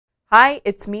Hi,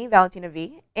 it's me, Valentina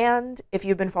Vee, and if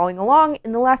you've been following along,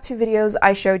 in the last two videos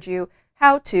I showed you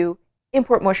how to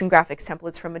import motion graphics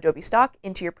templates from Adobe Stock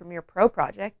into your Premiere Pro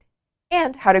project,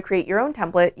 and how to create your own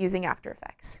template using After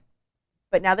Effects.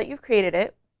 But now that you've created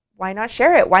it, why not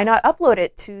share it? Why not upload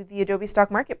it to the Adobe Stock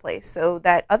Marketplace so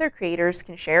that other creators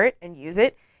can share it and use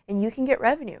it, and you can get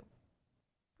revenue?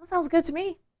 That sounds good to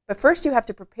me. But first you have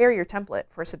to prepare your template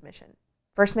for submission.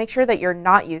 First, make sure that you're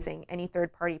not using any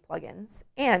third-party plugins,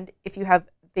 and if you have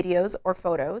videos or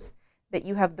photos, that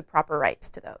you have the proper rights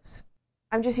to those.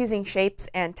 I'm just using shapes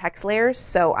and text layers,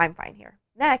 so I'm fine here.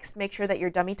 Next, make sure that your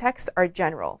dummy texts are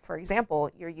general. For example,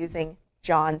 you're using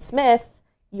John Smith,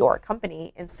 your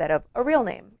company, instead of a real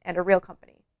name and a real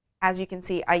company. As you can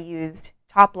see, I used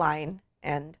top line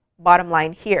and bottom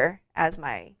line here as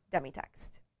my dummy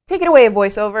text. Take it away,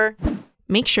 voiceover.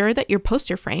 Make sure that your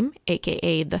poster frame,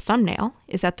 aka the thumbnail,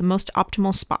 is at the most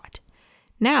optimal spot.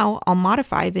 Now I'll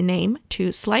modify the name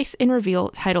to Slice and Reveal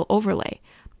Title Overlay,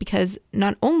 because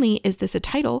not only is this a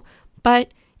title,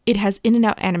 but it has in and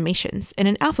out animations and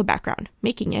an alpha background,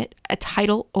 making it a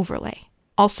title overlay.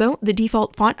 Also, the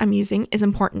default font I'm using is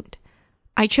important.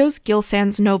 I chose Gill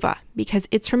Sans Nova because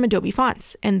it's from Adobe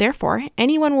Fonts, and therefore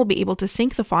anyone will be able to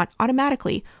sync the font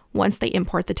automatically once they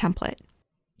import the template.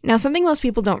 Now, something most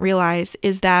people don't realize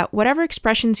is that whatever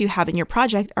expressions you have in your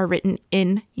project are written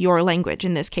in your language,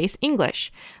 in this case,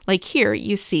 English. Like here,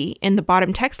 you see in the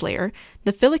bottom text layer,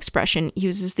 the fill expression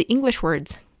uses the English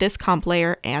words, this comp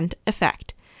layer, and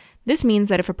effect. This means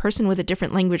that if a person with a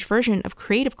different language version of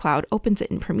Creative Cloud opens it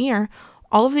in Premiere,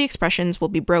 all of the expressions will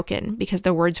be broken because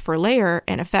the words for layer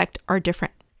and effect are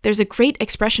different. There's a great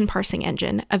expression parsing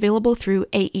engine available through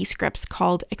AE Scripts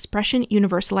called Expression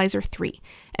Universalizer 3,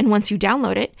 and once you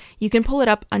download it, you can pull it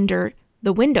up under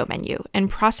the window menu and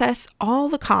process all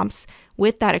the comps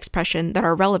with that expression that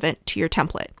are relevant to your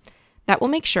template. That will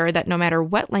make sure that no matter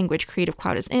what language Creative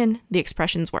Cloud is in, the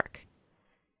expressions work.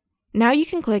 Now you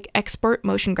can click Export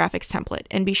Motion Graphics Template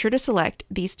and be sure to select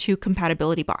these two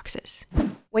compatibility boxes.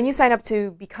 When you sign up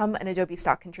to become an Adobe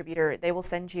Stock contributor, they will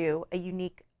send you a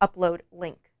unique upload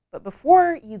link. But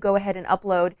before you go ahead and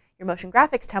upload your motion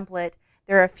graphics template,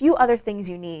 there are a few other things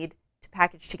you need to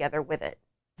package together with it.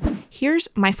 Here's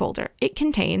my folder. It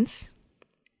contains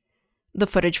the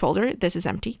footage folder. This is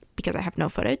empty because I have no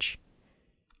footage.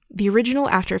 The original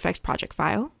After Effects project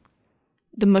file,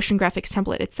 the motion graphics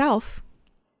template itself,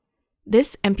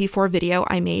 this MP4 video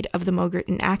I made of the Mogurt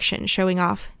in action showing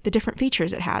off the different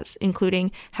features it has,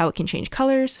 including how it can change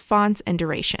colors, fonts, and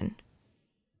duration,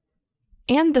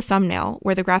 and the thumbnail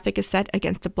where the graphic is set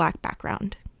against a black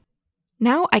background.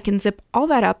 Now I can zip all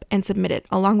that up and submit it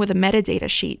along with a metadata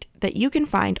sheet that you can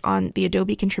find on the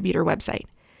Adobe Contributor website.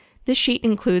 This sheet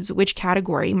includes which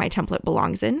category my template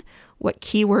belongs in, what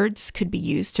keywords could be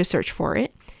used to search for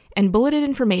it, and bulleted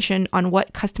information on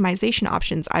what customization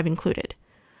options I've included.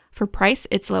 For price,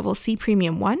 it's level C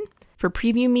Premium 1. For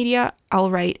preview media,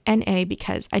 I'll write NA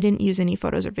because I didn't use any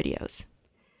photos or videos.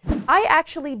 I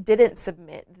actually didn't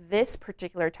submit this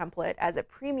particular template as a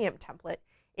premium template.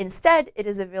 Instead, it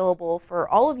is available for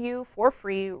all of you for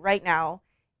free right now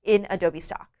in Adobe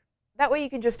Stock. That way you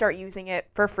can just start using it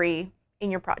for free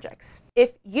in your projects.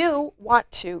 If you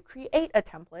want to create a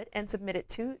template and submit it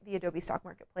to the Adobe Stock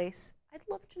Marketplace, I'd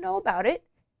love to know about it.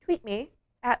 Tweet me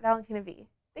at Valentina Vee.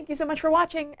 Thank you so much for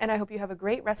watching, and I hope you have a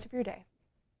great rest of your day.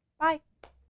 Bye.